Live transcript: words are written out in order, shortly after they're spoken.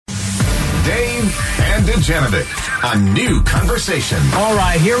Dave and Dujanovic, a new conversation. All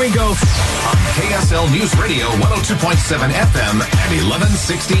right, here we go. On KSL News Radio, 102.7 FM and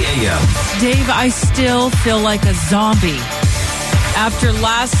 1160 AM. Dave, I still feel like a zombie. After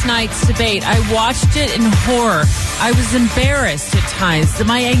last night's debate, I watched it in horror. I was embarrassed at times.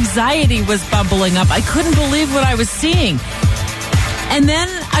 My anxiety was bubbling up. I couldn't believe what I was seeing. And then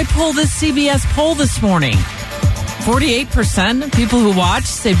I pulled this CBS poll this morning. 48% of people who watched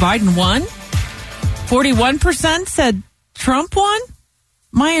say Biden won. 41% said Trump won.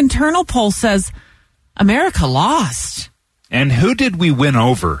 My internal poll says America lost. And who did we win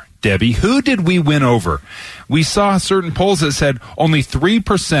over, Debbie? Who did we win over? We saw certain polls that said only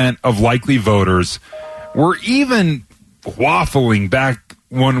 3% of likely voters were even waffling back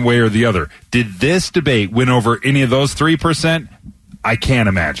one way or the other. Did this debate win over any of those 3%? I can't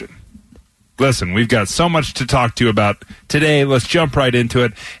imagine. Listen, we've got so much to talk to you about today. Let's jump right into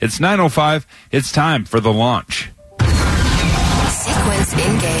it. It's 9:05. It's time for the launch. Sequence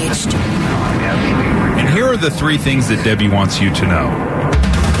engaged. And here are the 3 things that Debbie wants you to know.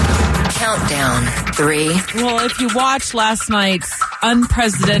 Countdown. 3. Well, if you watched last night's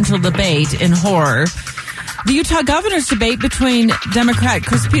unpresidential debate in horror, the Utah governor's debate between Democrat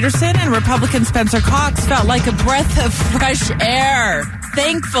Chris Peterson and Republican Spencer Cox felt like a breath of fresh air,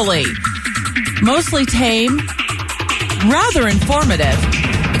 thankfully. Mostly tame, rather informative.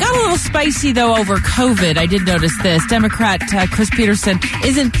 It got a little spicy, though, over COVID. I did notice this. Democrat Chris Peterson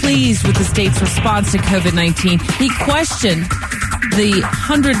isn't pleased with the state's response to COVID-19. He questioned the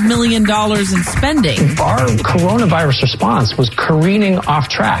 $100 million in spending. Our coronavirus response was careening off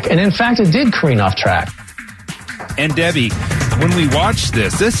track. And in fact, it did careen off track. And Debbie, when we watched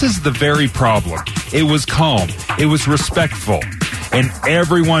this is the very problem. It was calm. It was respectful. And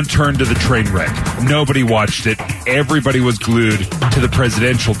everyone turned to the train wreck. Nobody watched it. Everybody was glued to the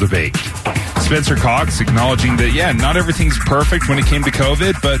presidential debate. Spencer Cox acknowledging that, not everything's perfect when it came to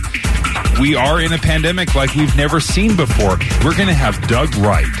COVID, but we are in a pandemic like we've never seen before. We're going to have Doug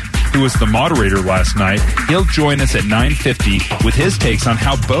Wright, who was the moderator last night. He'll join us at 9:50 with his takes on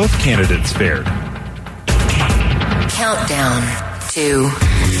how both candidates fared. Countdown. 2.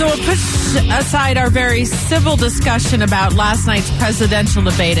 So we'll push aside our very civil discussion about last night's presidential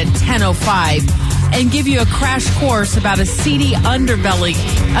debate at 10:05 and give you a crash course about a seedy underbelly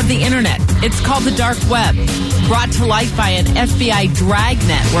of the internet. It's called the dark web, brought to light by an FBI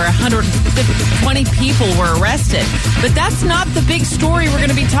dragnet where 120 people were arrested. But that's not the big story we're going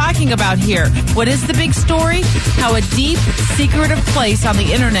to be talking about here. What is the big story? How a deep, secretive place on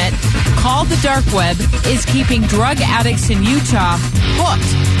the internet called the dark web is keeping drug addicts in Utah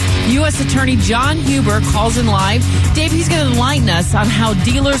hooked. U.S. Attorney John Huber calls in live. Dave, he's going to enlighten us on how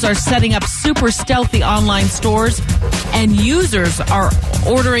dealers are setting up super stealthy online stores and users are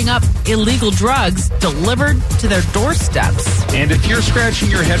ordering up illegal drugs delivered to their doorsteps. And if you're scratching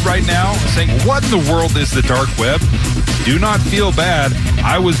your head right now saying, what in the world is the dark web? Do not feel bad.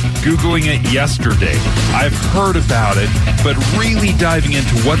 I was Googling it yesterday. I've heard about it, but really diving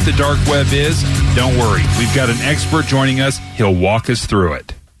into what the dark web is, don't worry. We've got an expert joining us. He'll walk us through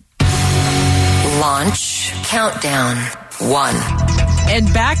it. Launch. Countdown. 1.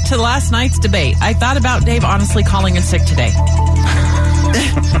 And back to last night's debate. I thought about Dave honestly calling in sick today.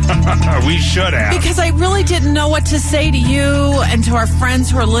 We should have. Because I really didn't know what to say to you and to our friends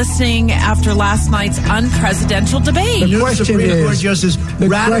who are listening after last night's unpresidential debate. The question Supreme Court Justice,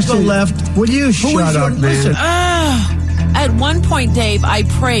 radical left. Will you shut up, man? At one point, Dave, I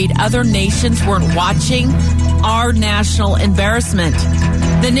prayed other nations weren't watching our national embarrassment.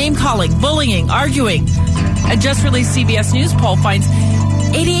 The name-calling, bullying, arguing. A just-released CBS News poll finds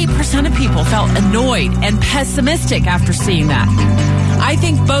 88% of people felt annoyed and pessimistic after seeing that. I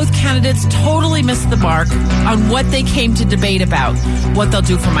think both candidates totally missed the mark on what they came to debate about. What they'll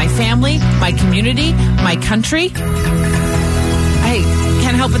do for my family, my community, my country. I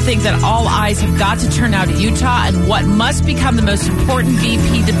can't help but think that all eyes have got to turn now to Utah and what must become the most important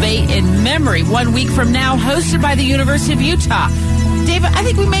VP debate in memory 1 week from now, hosted by the University of Utah. David, I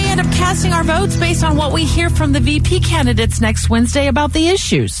think we may end up casting our votes based on what we hear from the VP candidates next Wednesday about the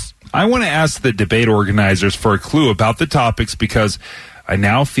issues. I want to ask the debate organizers for a clue about the topics because I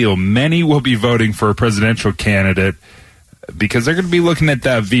now feel many will be voting for a presidential candidate because they're going to be looking at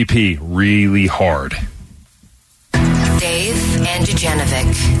that VP really hard. Dave and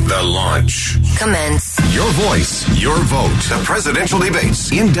Dujanovic. The launch. Commence. Your voice, your vote. The presidential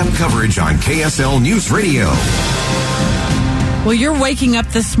debates. In-depth coverage on KSL News Radio. Well, you're waking up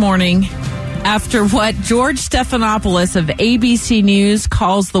this morning after what George Stephanopoulos of ABC News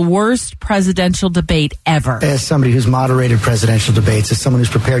calls the worst presidential debate ever. As somebody who's moderated presidential debates, as someone who's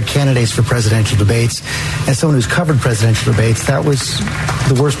prepared candidates for presidential debates, as someone who's covered presidential debates, that was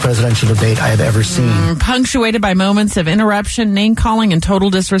the worst presidential debate I have ever seen. Punctuated by moments of interruption, name-calling, and total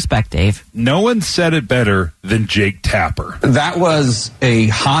disrespect, Dave. No one said it better than Jake Tapper. That was a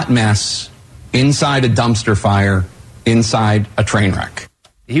hot mess inside a dumpster fire, inside a train wreck.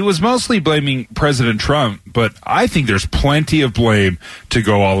 He was mostly blaming President Trump, but I think there's plenty of blame to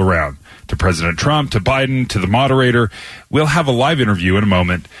go all around. To President Trump, to Biden, to the moderator. We'll have a live interview in a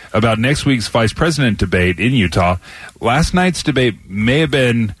moment about next week's vice president debate in Utah. Last night's debate may have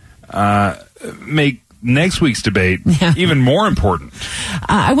been, make next week's debate even more important.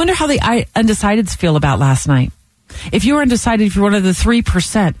 I wonder how the undecideds feel about last night. If you were undecided, if you're one of the 3%,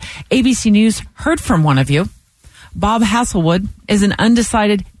 ABC News heard from one of you. Bob Hasselwood is an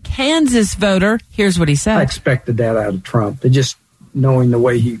undecided Kansas voter. Here's what he said. I expected that out of Trump. Just knowing the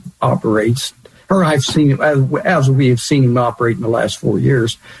way he operates, or I've seen him, as we have seen him operate in the last 4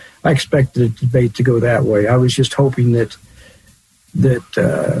 years, I expected the debate to go that way. I was just hoping that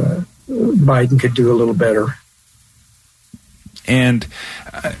Biden could do a little better. And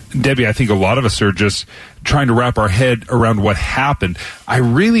Debbie, I think a lot of us are just trying to wrap our head around what happened. I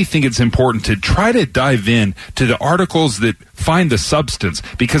really think it's important to try to dive in to the articles that find the substance,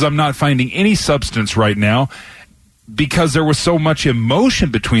 because I'm not finding any substance right now because there was so much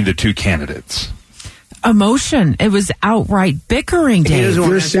emotion between the two candidates. Emotion. It was outright bickering, Dave.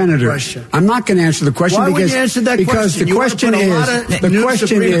 You're a senator. I'm not going to answer the question. Why would you answer that because question? The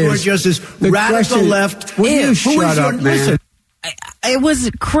question is, radical left. Will you shut up, man? Listen. It was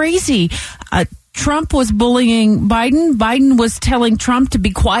crazy. Trump was bullying Biden. Biden was telling Trump to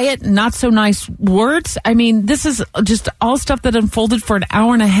be quiet, not so nice words. I mean, this is just all stuff that unfolded for an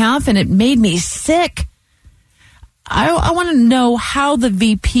hour and a half, and it made me sick. I want to know how the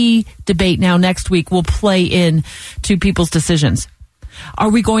VP debate now next week will play in to people's decisions. Are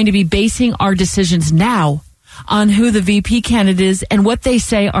we going to be basing our decisions now on who the VP candidate is and what they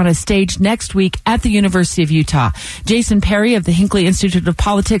say on a stage next week at the University of Utah? Jason Perry of the Hinckley Institute of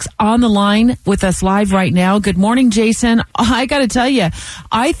Politics on the line with us live right now. Good morning, Jason. I got to tell you,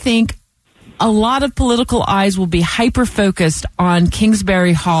 I think a lot of political eyes will be hyper-focused on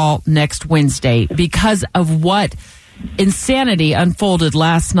Kingsbury Hall next Wednesday because of what insanity unfolded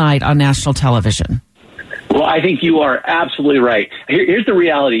last night on national television. Well, I think you are absolutely right. Here's the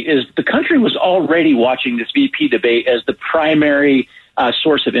reality, is the country was already watching this VP debate as the primary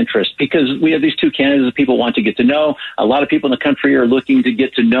source of interest, because we have these two candidates that people want to get to know. A lot of people in the country are looking to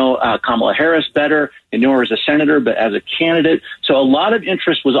get to know Kamala Harris better. They know her as a senator, but as a candidate. So a lot of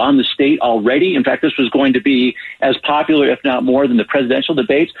interest was on the state already. In fact, this was going to be as popular, if not more, than the presidential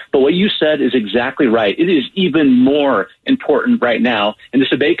debates. But what you said is exactly right. It is even more important right now in this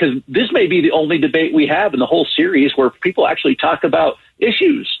debate, because this may be the only debate we have in the whole series where people actually talk about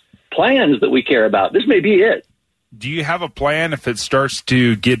issues, plans that we care about. This may be it. Do you have a plan if it starts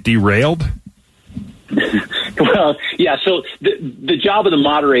to get derailed? Well, yeah, so the job of the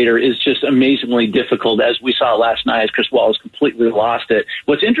moderator is just amazingly difficult, as we saw last night, as Chris Wallace completely lost it.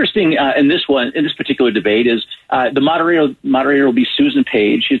 What's interesting in this particular debate, is the moderator will be Susan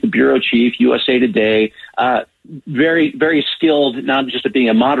Page. She's the bureau chief, USA Today. Very, very skilled, not just at being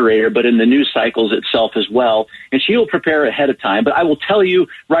a moderator, but in the news cycles itself as well. And she will prepare ahead of time. But I will tell you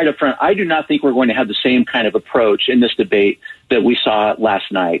right up front, I do not think we're going to have the same kind of approach in this debate that we saw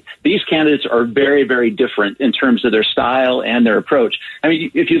last night. These candidates are very, very different in terms of their style and their approach. I mean,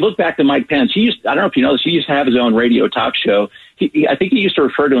 if you look back to Mike Pence, I don't know if you know this, he used to have his own radio talk show. I think he used to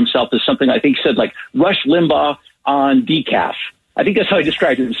refer to himself as something, I think he said like Rush Limbaugh on decaf. I think that's how he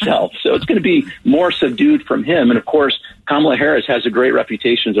described himself. So it's going to be more subdued from him. And, of course, Kamala Harris has a great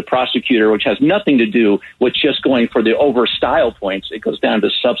reputation as a prosecutor, which has nothing to do with just going for the over-style points. It goes down to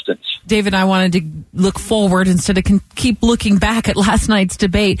substance. David, I wanted to look forward instead of keep looking back at last night's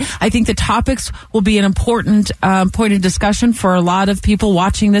debate. I think the topics will be an important point of discussion for a lot of people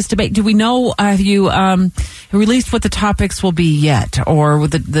watching this debate. Do we know, have you released what the topics will be yet, or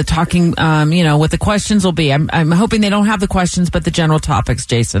with the talking, what the questions will be? I'm hoping they don't have the questions, but the general topics,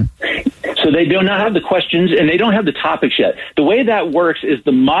 Jason. So they do not have the questions, and they don't have the topics yet. The way that works is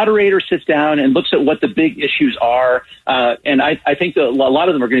the moderator sits down and looks at what the big issues are, and I think that a lot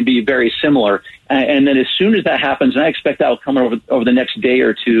of them are going to be very similar. And then as soon as that happens, and I expect that will come over the next day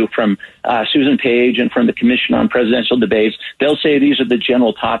or two from Susan Page and from the Commission on Presidential Debates, they'll say these are the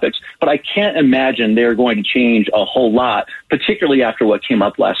general topics. But I can't imagine they're going to change a whole lot, particularly after what came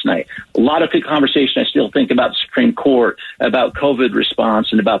up last night. A lot of good conversation, I still think, about the Supreme Court, about COVID response,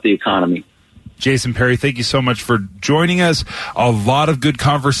 and about the economy. Jason Perry, thank you so much for joining us. A lot of good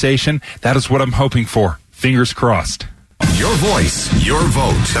conversation. That is what I'm hoping for. Fingers crossed. Your voice, your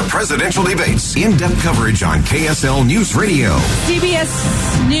vote. The presidential debates. In-depth coverage on KSL News Radio.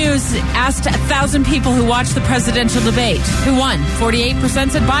 CBS News asked 1,000 people who watched the presidential debate who won. 48%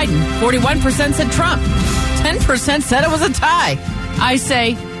 said Biden. 41% said Trump. 10% said it was a tie. I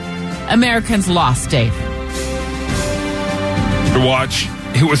say Americans lost, Dave. To watch.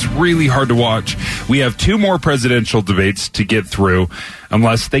 It was really hard to watch. We have 2 more presidential debates to get through,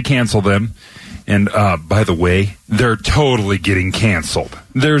 unless they cancel them. And by the way, they're totally getting canceled.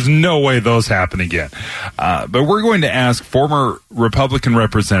 There's no way those happen again. But we're going to ask former Republican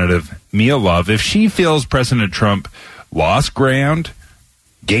Representative Mia Love if she feels President Trump lost ground,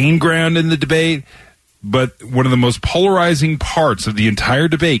 gained ground in the debate. But one of the most polarizing parts of the entire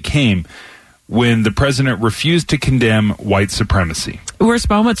debate came when the president refused to condemn white supremacy. Worst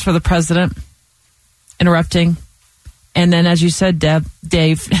moments for the president, interrupting. And then, as you said,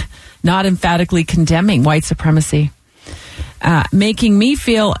 Dave, not emphatically condemning white supremacy, making me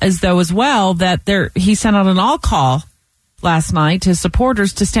feel as though as well that he sent out an all call last night to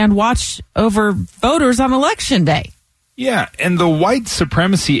supporters to stand watch over voters on Election Day. Yeah, and the white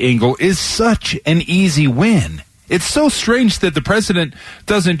supremacy angle is such an easy win. It's so strange that the president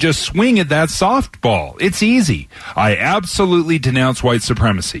doesn't just swing at that softball. It's easy. I absolutely denounce white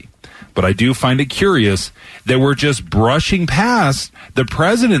supremacy. But I do find it curious that we're just brushing past the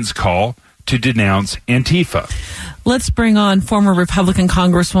president's call to denounce Antifa. Let's bring on former Republican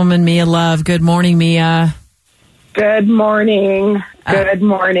Congresswoman Mia Love. Good morning, Mia. Good morning. Good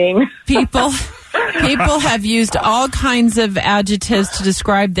morning. People have used all kinds of adjectives to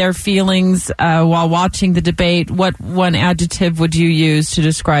describe their feelings while watching the debate. What one adjective would you use to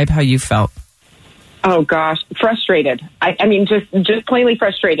describe how you felt? Oh gosh, frustrated. I mean, just plainly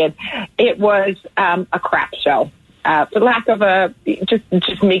frustrated. It was a crap show, for lack of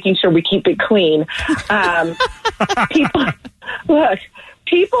just making sure we keep it clean.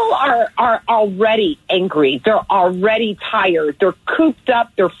 People are already angry. They're already tired. They're cooped up.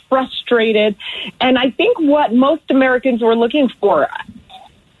 They're frustrated. And I think what most Americans were looking for,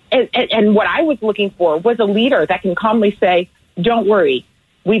 and what I was looking for, was a leader that can calmly say, "Don't worry,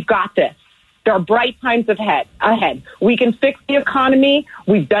 we've got this. There are bright times ahead. We can fix the economy.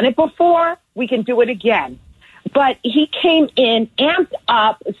 We've done it before. We can do it again." But he came in amped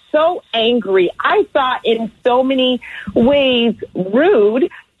up, so angry. I thought in so many ways rude.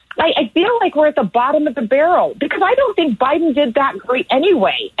 I feel like we're at the bottom of the barrel because I don't think Biden did that great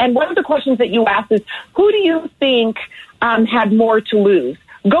anyway. And one of the questions that you asked is, who do you think had more to lose?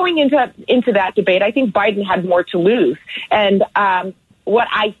 Going into that debate, I think Biden had more to lose. And what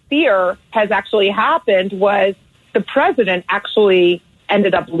I fear has actually happened was the president actually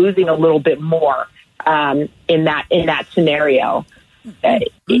ended up losing a little bit more in that scenario.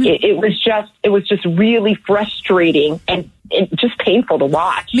 It was just really frustrating and just painful to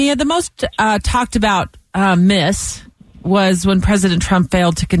watch. Mia, the most talked about miss was when President Trump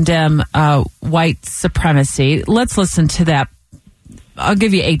failed to condemn white supremacy. Let's listen to that. I'll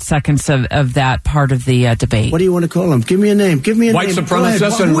give you 8 seconds of that part of the debate. What do you want to call them? Give me a name. Give me a white name.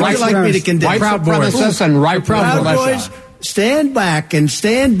 Supremacists and white like me to condemn? White supremacists and right Proud Boys, stand back and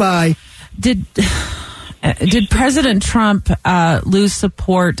stand by. Did President Trump lose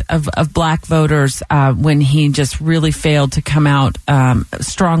support of black voters when he just really failed to come out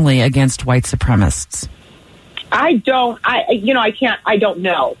strongly against white supremacists? I don't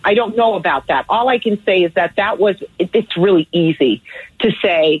know. I don't know about that. All I can say is that it's really easy to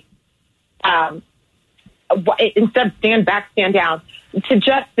say, instead of stand back, stand down, to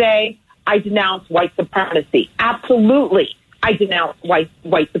just say, I denounce white supremacy. Absolutely. I denounce white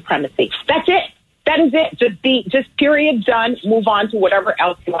supremacy. That's it. That is it. Just period, done, move on to whatever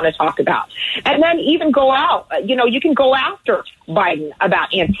else you want to talk about. And then even go out, you can go after Biden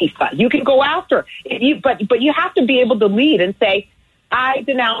about Antifa. You can go after, but you have to be able to lead and say, I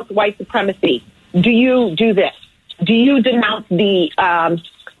denounce white supremacy. Do you do this? Do you denounce the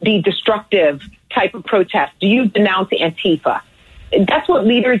destructive type of protest? Do you denounce Antifa? That's what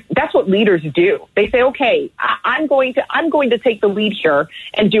leaders do. They say, okay, I'm going to take the lead here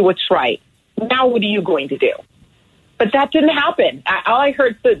and do what's right. Now, what are you going to do? But that didn't happen. All I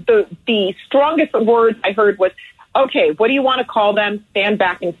heard, the strongest words I heard was, okay, what do you want to call them? Stand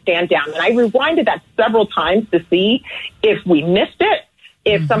back and stand down. And I rewinded that several times to see if we missed it,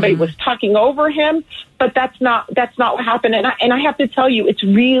 if somebody was talking over him. But that's not what happened. And I have to tell you, it's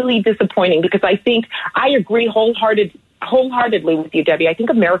really disappointing because I think I agree wholeheartedly with you, Debbie. I think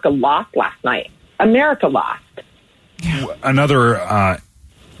America lost last night. America lost. Another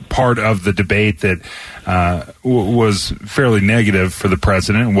part of the debate that was fairly negative for the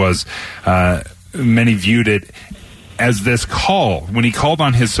president was many viewed it as this call when he called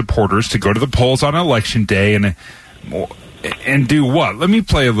on his supporters to go to the polls on Election Day and do what? Let me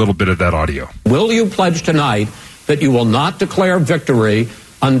play a little bit of that audio. Will you pledge tonight that you will not declare victory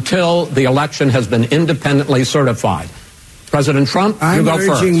until the election has been independently certified? President Trump, you go first.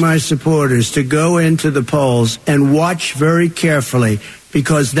 I'm urging my supporters to go into the polls and watch very carefully,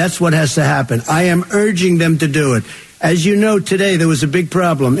 because that's what has to happen. I am urging them to do it. As you know, today there was a big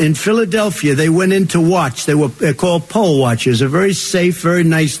problem. In Philadelphia, they went in to watch. They're called poll watchers, a very safe, very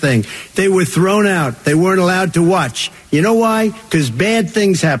nice thing. They were thrown out. They weren't allowed to watch. You know why? Because bad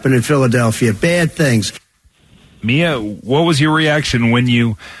things happen in Philadelphia, bad things. Mia, what was your reaction when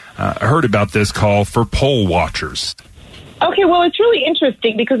you heard about this call for poll watchers? Okay, well, it's really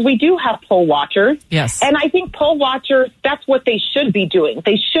interesting because we do have poll watchers. Yes. And I think poll watchers, that's what they should be doing.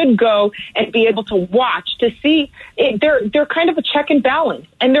 They should go and be able to watch to see. They're kind of a check and balance.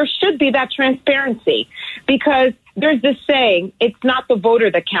 And there should be that transparency, because there's this saying, it's not the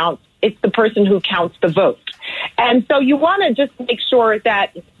voter that counts, it's the person who counts the vote. And so you want to just make sure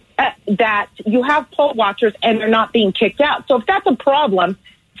that you have poll watchers and they're not being kicked out. So if that's a problem,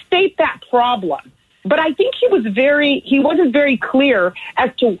 state that problem. But I think he wasn't very clear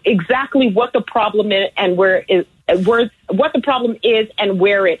as to exactly what the problem is and what the problem is and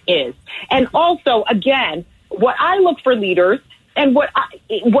where it is. And also, again, what I look for leaders and what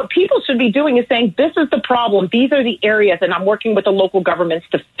people should be doing is saying, this is the problem. These are the areas, and I'm working with the local governments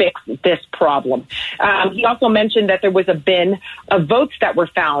to fix this problem. He also mentioned that there was a bin of votes that were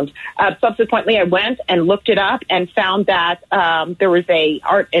found. Subsequently, I went and looked it up and found that there was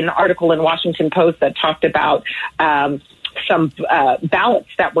an article in Washington Post that talked about some ballots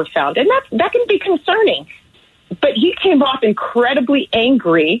that were found, and that can be concerning. But he came off incredibly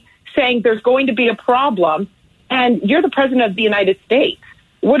angry, saying there's going to be a problem. And you're the president of the United States.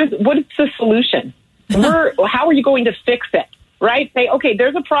 What is the solution? How are you going to fix it? Right? Say, okay,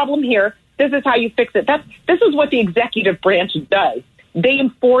 there's a problem here. This is how you fix it. This is what the executive branch does. They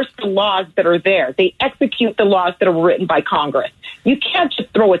enforce the laws that are there. They execute the laws that are written by Congress. You can't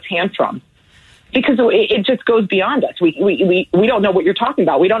just throw a tantrum, because it just goes beyond us. We don't know what you're talking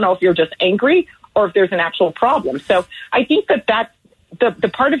about. We don't know if you're just angry or if there's an actual problem. So I think that's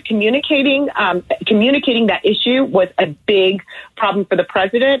the part of communicating that issue was a big problem for the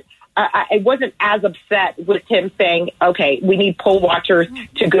president. I wasn't as upset with him saying, okay, we need poll watchers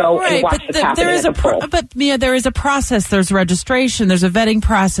to go and watch this happen. But Mia, there is a process. There's registration. There's a vetting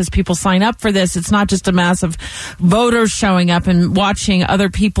process. People sign up for this. It's not just a mass of voters showing up and watching other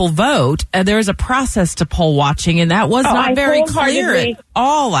people vote. There is a process to poll watching, and that was not very clear at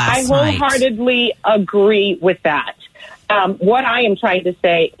all last night. I wholeheartedly agree with that. What I am trying to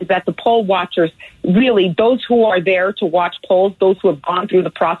say is that the poll watchers, really, those who are there to watch polls, those who have gone through the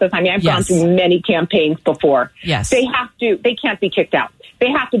process. I mean, I've gone through many campaigns before. Yes. They can't be kicked out. They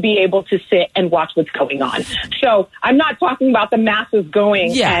have to be able to sit and watch what's going on. So I'm not talking about the masses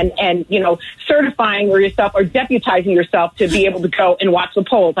going and certifying yourself or deputizing yourself to be able to go and watch the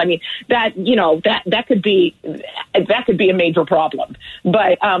polls. I mean, that could be a major problem.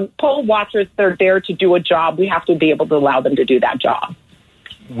 But poll watchers, they're there to do a job. We have to be able to allow them to do that job.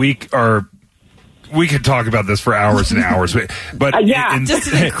 We could talk about this for hours and hours, but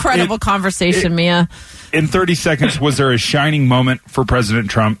just an incredible conversation, Mia. In 30 seconds, was there a shining moment for President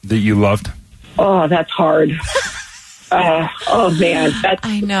Trump that you loved? Oh, that's hard. Oh, man.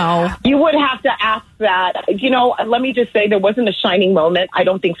 I know. You would have to ask that. Let me just say there wasn't a shining moment, I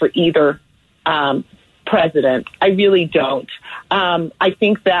don't think, for either president. I really don't. I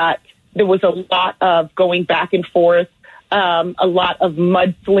think that there was a lot of going back and forth, a lot of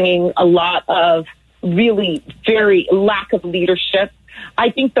mudslinging, a lot of really very lack of leadership.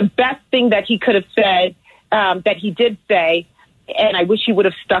 I think the best thing that he could have said, that he did say, and I wish he would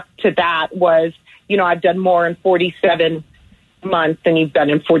have stuck to that, was, I've done more in 47 months than you've done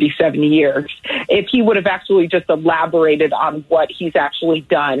in 47 years. If he would have actually just elaborated on what he's actually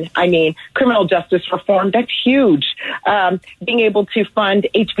done. I mean, criminal justice reform, that's huge. Being able to fund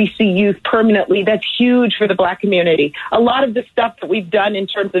HBCUs permanently, that's huge for the Black community. A lot of the stuff that we've done in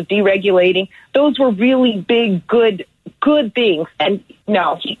terms of deregulating, those were really big, good things. And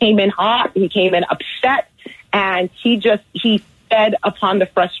no, he came in hot, he came in upset, and he fed upon the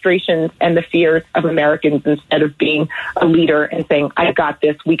frustrations and the fears of Americans instead of being a leader and saying, I got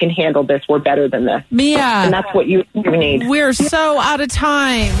this, we can handle this, we're better than this. Mia. And that's what you need. We're so out of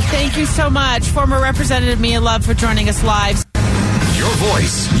time. Thank you so much. Former Representative Mia Love for joining us live. Your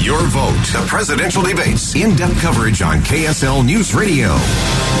voice, your vote. The presidential debates. In-depth coverage on KSL News Radio.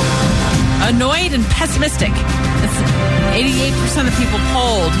 Annoyed and pessimistic. 88% of people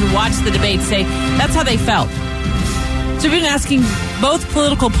polled who watched the debate say that's how they felt. So we've been asking both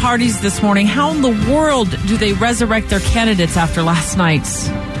political parties this morning, how in the world do they resurrect their candidates after last night's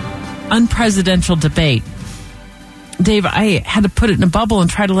unpresidential debate? Dave, I had to put it in a bubble and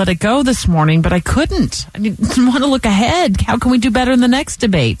try to let it go this morning, but I couldn't. I didn't want to look ahead. How can we do better in the next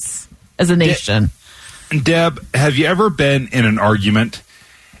debates as a nation? Deb, have you ever been in an argument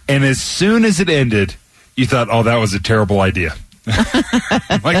and as soon as it ended, you thought, oh, that was a terrible idea?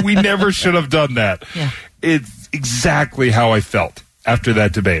 Like, we never should have done that. Yeah. It's exactly how I felt after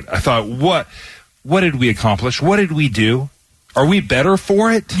that debate. I thought, what did we accomplish? What did we do? Are we better for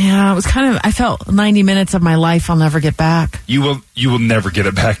it? Yeah, it was I felt 90 minutes of my life I'll never get back. You will never get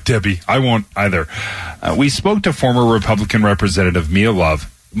it back, Debbie. I won't either. We spoke to former Republican Representative Mia Love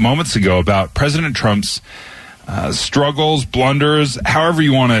moments ago about President Trump's struggles, blunders, however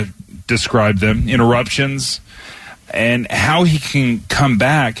you want to describe them, interruptions, and how he can come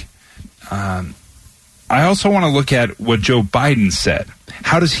back. I also want to look at what Joe Biden said.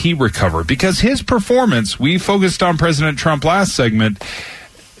 How does he recover? Because his performance, we focused on President Trump last segment.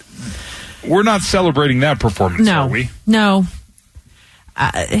 We're not celebrating that performance, are we? No.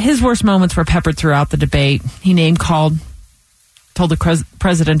 His worst moments were peppered throughout the debate. He name-called, told the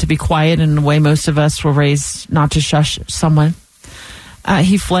president to be quiet in a way most of us were raised not to shush someone.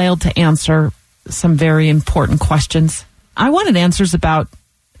 He flailed to answer some very important questions. I wanted answers about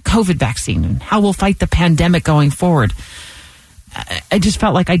COVID vaccine and how we'll fight the pandemic going forward. I just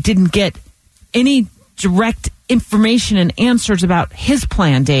felt like I didn't get any direct information and answers about his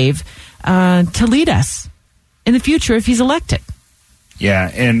plan, Dave, to lead us in the future if he's elected.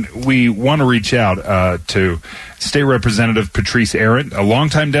 Yeah, and we want to reach out to State Representative Patrice Arent, a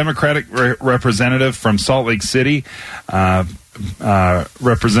longtime Democratic representative from Salt Lake City.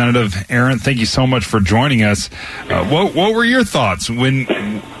 Representative Arent, thank you so much for joining us. What were your thoughts when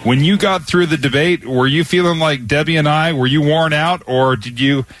you got through the debate? Were you feeling like Debbie and I? Were you worn out, or did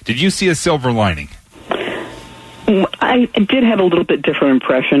you see a silver lining? I did have a little bit different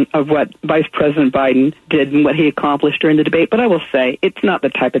impression of what Vice President Biden did and what he accomplished during the debate, but I will say it's not the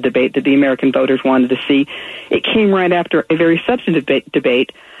type of debate that the American voters wanted to see. It came right after a very substantive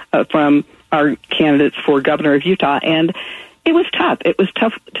debate from our candidates for governor of Utah, and it was tough. It was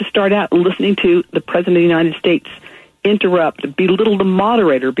tough to start out listening to the President of the United States interrupt, belittle the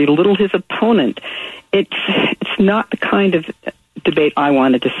moderator, belittle his opponent. It's not the kind of debate I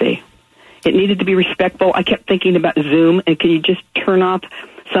wanted to see. It needed to be respectful. I kept thinking about Zoom, and can you just turn off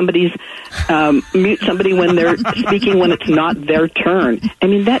somebody's, mute somebody when they're speaking when it's not their turn? I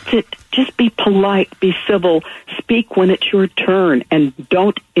mean, that's it. Just be polite, be civil, speak when it's your turn, and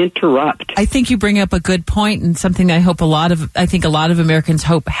don't interrupt. I think you bring up a good point, and something I think a lot of Americans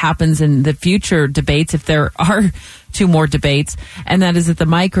hope happens in the future debates, if there are two more debates, and that is that the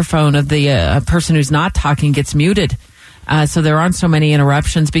microphone of the person who's not talking gets muted. So there aren't so many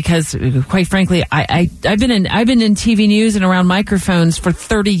interruptions, because, quite frankly, I've been in TV news and around microphones for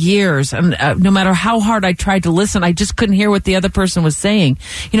 30 years, and no matter how hard I tried to listen, I just couldn't hear what the other person was saying.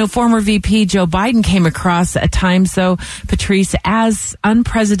 You know, former VP Joe Biden came across at times, though, Patrice, as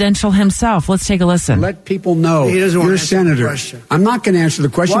unpresidential himself. Let's take a listen. Let people know you're a senator. I'm not going to answer the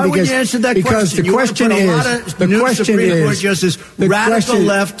question. Why would you answer that question? The question is radical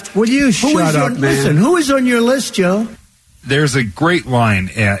left. Will you shut up, man? Listen, who is on your list, Joe? There's a great line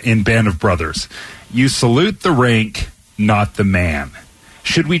in Band of Brothers. You salute the rank, not the man.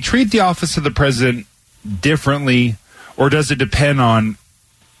 Should we treat the office of the president differently, or does it depend on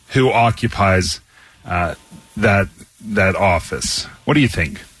who occupies that office? What do you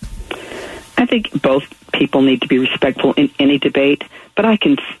think? I think both people need to be respectful in any debate, but I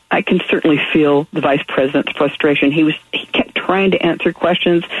can certainly feel the vice president's frustration. He kept trying to answer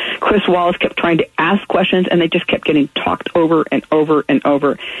questions. Chris Wallace kept trying to ask questions, and they just kept getting talked over and over and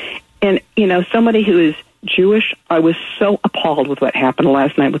over. And, you know, somebody who is Jewish, I was so appalled with what happened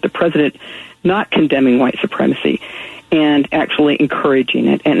last night with the president not condemning white supremacy and actually encouraging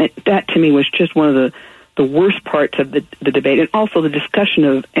it. And that, to me, was just one of the worst parts of the debate, and also the discussion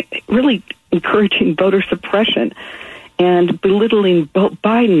of really encouraging voter suppression and belittling both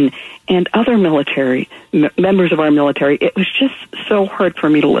Biden and other members of our military. It was just so hard for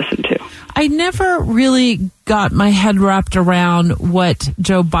me to listen to. I never really got my head wrapped around what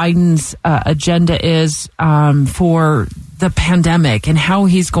Joe Biden's agenda is for the pandemic and how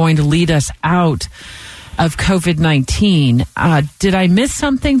he's going to lead us out. of COVID-19. Did I miss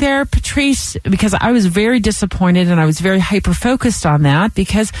something there, Patrice? Because I was very disappointed and I was very hyper-focused on that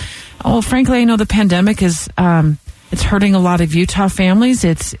because, frankly, I know the pandemic is it's hurting a lot of Utah families.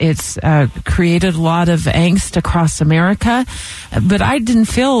 It's created a lot of angst across America. But I didn't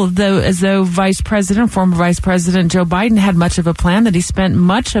feel as though former Vice President Joe Biden had much of a plan, that he spent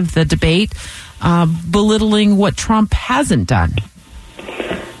much of the debate belittling what Trump hasn't done.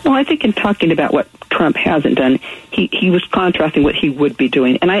 Well, I think in talking about what Trump hasn't done, he was contrasting what he would be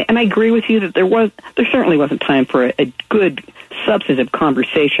doing. And I agree with you that there certainly wasn't time for a good substantive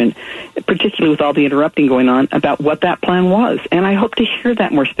conversation, particularly with all the interrupting going on, about what that plan was. And I hope to hear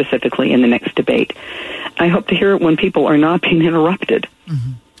that more specifically in the next debate. I hope to hear it when people are not being interrupted.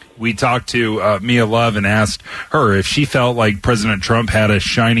 Mm-hmm. We talked to Mia Love and asked her if she felt like President Trump had a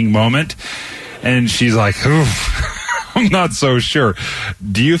shining moment. And she's like, I'm not so sure.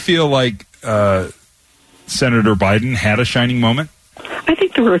 Do you feel like Senator Biden had a shining moment? I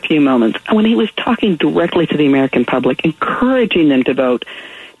think there were a few moments when he was talking directly to the American public, encouraging them to vote,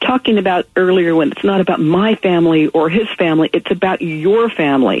 talking about earlier when it's not about my family or his family, it's about your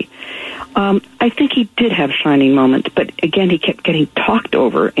family. I think he did have shining moments, but again, he kept getting talked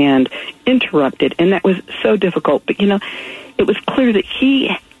over and interrupted, and that was so difficult. But, it was clear that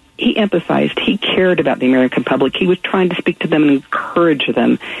he empathized. He cared about the American public. He was trying to speak to them and encourage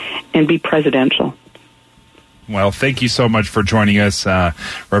them and be presidential. Well, thank you so much for joining us,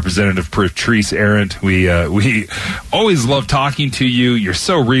 Representative Patrice Arent. We always love talking to you. You're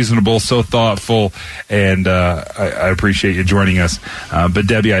so reasonable, so thoughtful, and I appreciate you joining us. But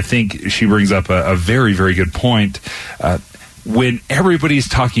Debbie, I think she brings up a very, very good point. When everybody's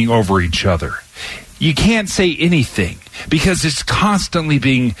talking over each other, you can't say anything because it's constantly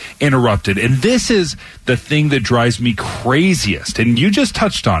being interrupted. And this is the thing that drives me craziest. And you just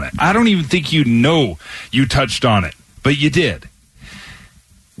touched on it. I don't even think you touched on it, but you did.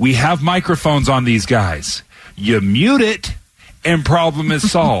 We have microphones on these guys. You mute it and problem is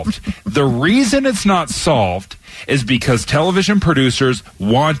solved. The reason it's not solved is because television producers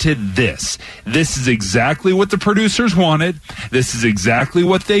wanted this. This is exactly what the producers wanted. This is exactly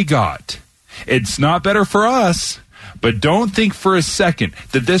what they got. It's not better for us, but don't think for a second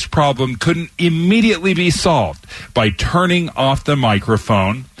that this problem couldn't immediately be solved by turning off the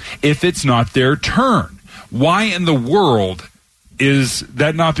microphone if it's not their turn. Why in the world is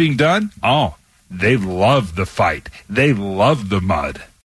that not being done? Oh, they love the fight. They love the mud.